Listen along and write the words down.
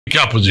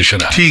क्या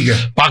पोजीशन है। ठीक है,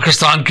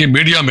 पाकिस्तान की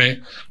मीडिया में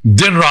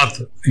दिन रात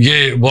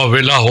ये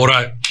वेला हो रहा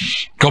है,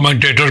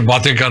 कमेंटेटर्स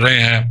बातें कर रहे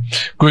हैं,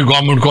 कोई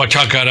गवर्नमेंट को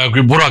अच्छा कह रहा है,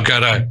 कोई बुरा कह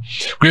रहा है,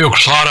 कोई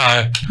उकसा रहा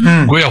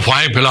है, कोई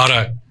अफवाहें फैला रहा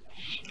है।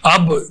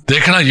 अब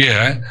देखना यह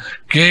है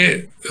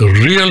कि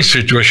रियल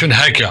सिचुएशन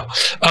है क्या।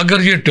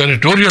 अगर ये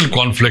टेरिटोरियल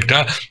कॉन्फ्लिक्ट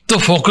है तो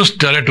फोकस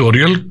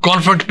टेरिटोरियल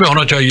कॉन्फ्लिक्ट पे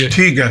होना चाहिए।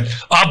 ठीक है,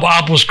 अब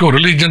आप उसको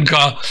रिलीजन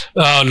का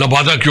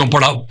लबादा क्यों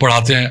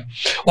पढ़ाते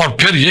हैं और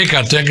फिर ये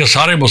कहते हैं कि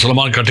सारे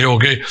मुसलमान इकट्ठे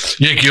होके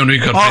ये क्यों नहीं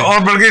करते और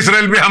बल्कि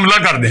इसराइल पे हमला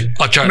कर दें।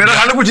 अच्छा, मेरा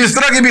ख्याल है कुछ इस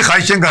तरह की भी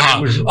ख्वाहिशें कर रहे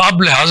हैं।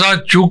 अब लिहाजा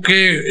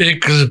चूंकि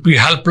एक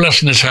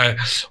हेल्पलेसनेस है,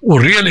 वो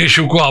रियल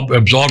इशू को आप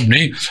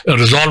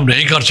रिजॉल्व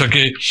नहीं कर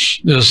सके।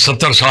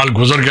 70 साल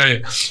गुजर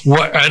गए, वो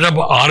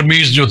अरब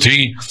आर्मीज जो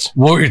थी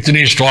वो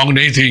इतनी स्ट्रांग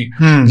नहीं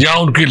थी या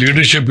उनकी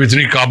लीडरशिप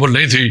इतनी काबिल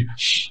नहीं थी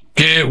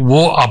कि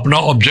वो अपना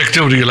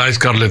ऑब्जेक्टिव रियलाइज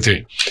कर लेते।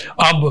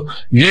 अब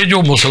ये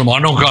जो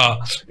मुसलमानों का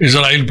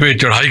इजराइल पे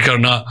चढ़ाई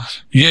करना,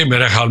 ये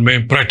मेरे ख्याल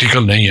में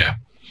प्रैक्टिकल नहीं है।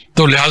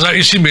 तो लिहाजा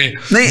इसी में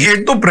नहीं,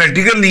 एक तो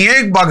प्रैक्टिकल नहीं है,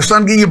 एक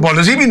पाकिस्तान की ये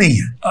पॉलिसी भी नहीं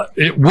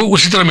है। वो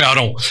उसी तरह मैं आ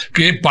रहा हूं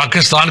कि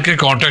पाकिस्तान के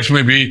कॉन्टेक्स्ट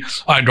में भी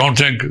I don't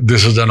think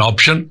this is an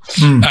option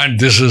and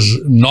this is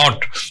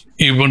not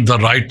even the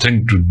right thing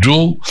to do.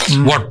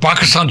 What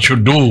Pakistan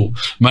should do,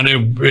 मैंने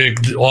एक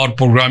और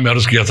प्रोग्राम में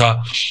अर्ज किया था,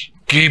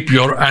 keep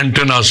your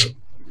antennas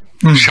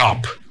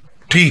sharp.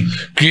 ठीक,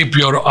 keep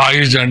your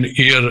eyes and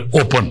year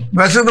open.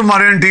 वैसे तो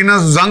हमारे एंटीना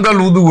जंग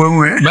आलूद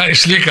हुए हैं। मैं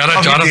इसलिए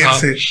कहना चाह रहा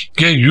था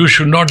कि you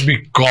should not be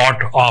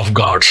caught of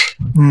guards,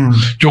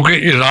 क्योंकि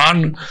ईरान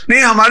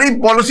नहीं, हमारी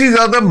पॉलिसी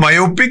ज्यादा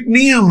मायोपिक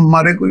नहीं है,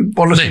 हमारे कोई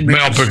पॉलिसी नहीं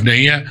मायोपिक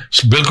नहीं है,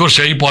 बिल्कुल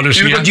सही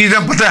पॉलिसी है, चीजें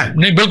पता है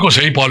नहीं, बिल्कुल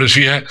सही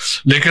पॉलिसी है।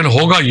 लेकिन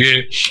होगा ये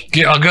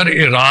कि अगर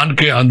ईरान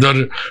के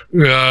अंदर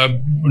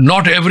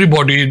नॉट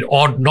एवरीबॉडी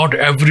और not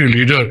every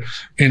leader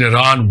in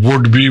Iran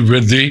would be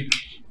with the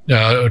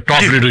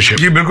top leadership.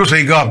 ये बिल्कुल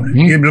सही कहा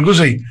आपने, ये बिल्कुल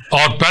सही।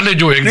 और पहले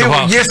जो एक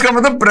दफा ये इसका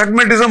मतलब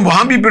प्रैग्मेटिज्म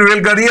वहां भी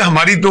प्रिवेल कर रही है,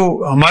 हमारे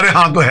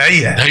यहाँ तो है ही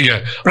है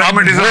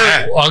प्रैग्मेटिज्म है।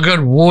 अगर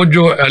वो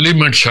जो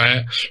एलिमेंट्स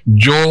हैं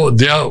जो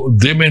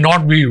दे may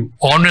not be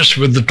honest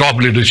with the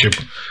top leadership,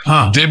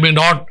 they may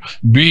not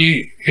be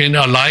in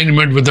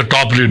alignment with the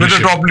top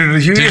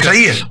leadership,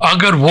 सही है।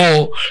 अगर वो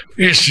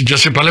इस,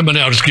 जैसे पहले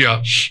मैंने अर्ज किया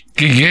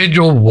कि ये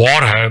जो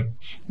वॉर है,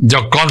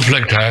 जो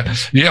कॉन्फ्लिक्ट है,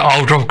 ये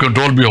आउट ऑफ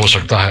कंट्रोल भी हो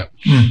सकता है,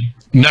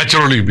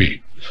 नेचुरली भी,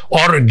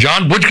 और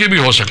जानबूझ के भी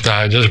हो सकता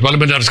है। जैसे पहले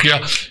मैंने अर्ज किया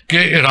कि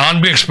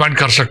ईरान भी एक्सपेंड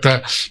कर सकता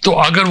है। तो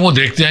अगर वो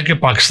देखते हैं कि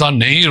पाकिस्तान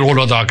नहीं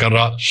रोल अदा कर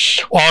रहा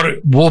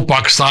और वो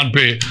पाकिस्तान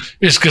पे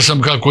इस किस्म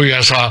का कोई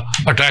ऐसा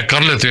अटैक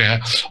कर लेते हैं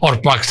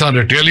और पाकिस्तान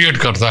रिटेलिएट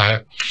करता है,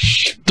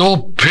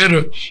 तो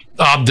फिर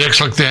आप देख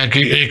सकते हैं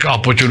कि एक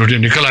अपॉर्चुनिटी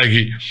निकल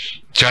आएगी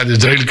शायद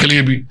इजराइल के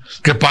लिए भी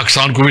कि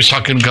पाकिस्तान को भी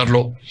सक इन कर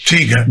लो।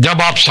 ठीक है,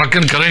 जब आप सक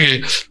इन करेंगे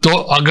तो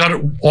अगर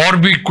और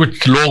भी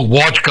कुछ लोग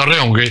वॉच कर रहे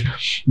होंगे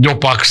जो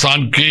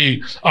पाकिस्तान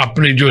की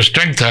अपनी जो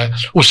स्ट्रेंथ है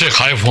उससे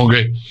खाइफ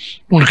होंगे,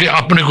 उनके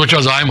अपने कुछ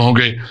अज़ाइम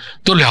होंगे,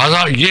 तो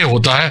लिहाजा ये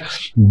होता है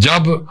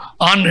जब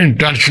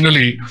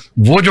अनइंटेंशनली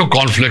वो जो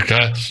कॉन्फ्लिक्ट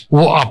है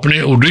वो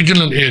अपने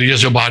ओरिजिनल एरिया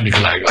से बाहर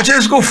निकल आएगा। अच्छा,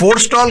 इसको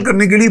फोर्स स्टॉल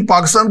करने के लिए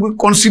पाकिस्तान कोई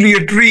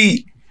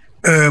कॉन्सिलिएटरी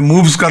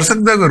मूव्स कर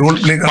सकता है, रोल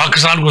प्ले कर?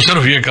 पाकिस्तान को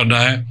सिर्फ ये करना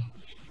है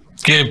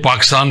कि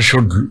Pakistan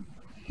should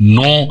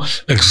know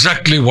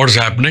exactly what is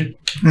happening,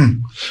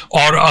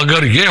 और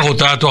अगर ये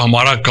होता है तो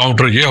हमारा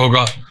काउंटर ये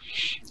होगा,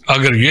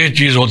 अगर ये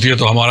चीज होती है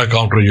तो हमारा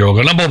काउंटर ये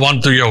होगा। नंबर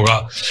 1 तो ये होगा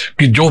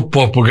कि जो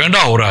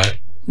प्रोपेगेंडा हो रहा है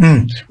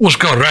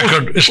उसका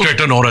रिकॉर्ड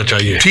स्ट्रेटन होना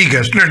चाहिए। ठीक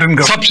है, स्ट्रेटन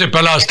का सबसे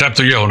पहला स्टेप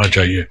तो ये होना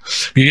चाहिए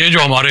कि ये जो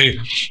हमारे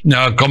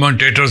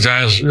कमेंटेटर्स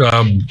हैं,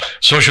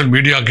 सोशल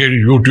मीडिया के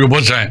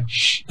यूट्यूबर्स हैं,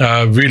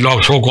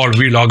 वीलॉग, सो कॉल्ड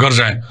वीलॉगर्स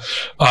हैं,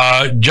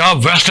 जहाँ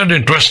वेस्टर्न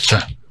इंटरेस्ट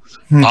हैं,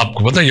 आपको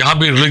पता है यहाँ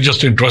भी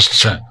रिलीजियस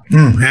इंटरेस्ट हैं,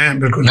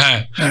 बिल्कुल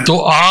हैं। तो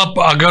आप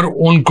अगर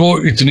उनको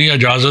इतनी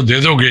इजाजत दे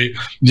दोगे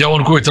या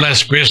उनको इतना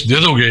स्पेस दे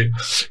दोगे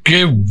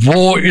कि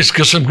वो इस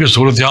किस्म की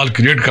सूरत हाल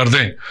क्रिएट कर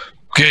दें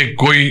कि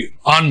कोई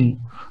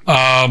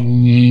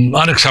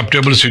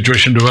अनएक्सेप्टेबल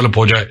सिचुएशन डेवलप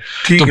हो जाए,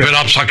 तो फिर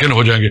आप साकिन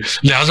हो जाएंगे।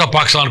 लिहाजा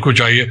पाकिस्तान को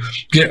चाहिए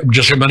कि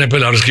जैसे मैंने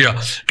पहले अर्ज किया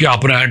कि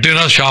अपना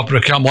एंटीना शार्प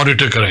रखें,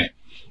 मॉनिटर करें,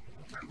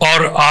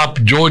 और आप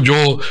जो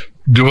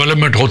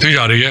डेवलपमेंट होती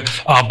जा रही है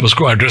आप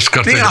उसको एड्रेस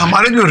करते हैं।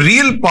 हमारे जो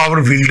रियल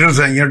पावर फील्डर्स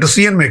हैं या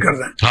डिसीजन मेकर्स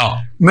हैं, हाँ,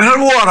 मेरा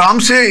वो आराम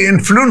से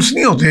इन्फ्लुएंस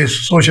नहीं होते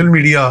सोशल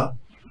मीडिया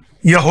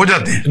या हो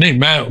जाते हैं? नहीं,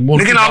 मैं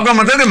लेकिन आपका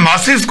मतलब है कि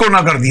मासेस को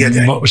ना कर दिया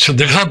जाए।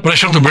 देखा,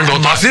 प्रेशर तो बिल्ड होता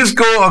है मासेस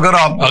को,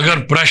 अगर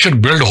प्रेशर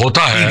बिल्ड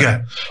होता है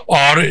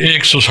और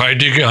एक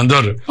सोसाइटी के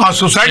अंदर,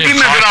 सोसाइटी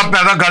में अगर आप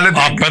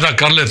पैदा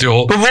कर लेते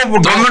हो तो वो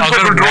गवर्नमेंट को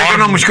कंट्रोल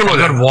करना मुश्किल हो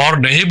जाएगा। अगर वॉर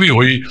नहीं भी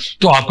हुई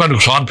तो आपका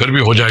नुकसान फिर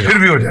भी हो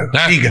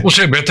जाएगा, ठीक है।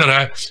 उससे बेहतर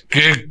है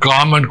कि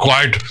काम एंड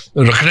क्वाइट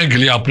रखने के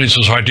लिए अपनी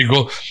सोसाइटी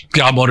को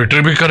क्या आप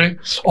मॉनिटर भी करें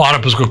और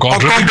आप उसको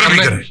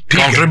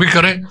काउंटर भी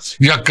करें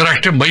या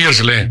करेक्टिव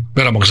मेजर्स लें।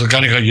 मेरा मकसद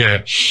कहने का यह है,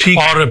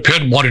 और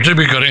फिर मॉनिटर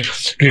भी करें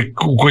कि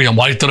कोई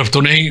हमारी तरफ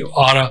तो नहीं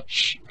आ रहा,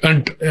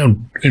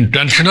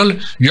 इंटेंशनल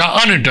या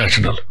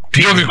अनइंटेंशनल,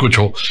 जो भी कुछ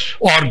हो,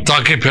 और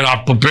ताकि फिर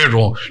आप प्रिपेयर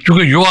हो,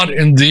 क्योंकि you are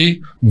in the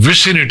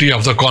vicinity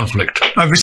of the conflict.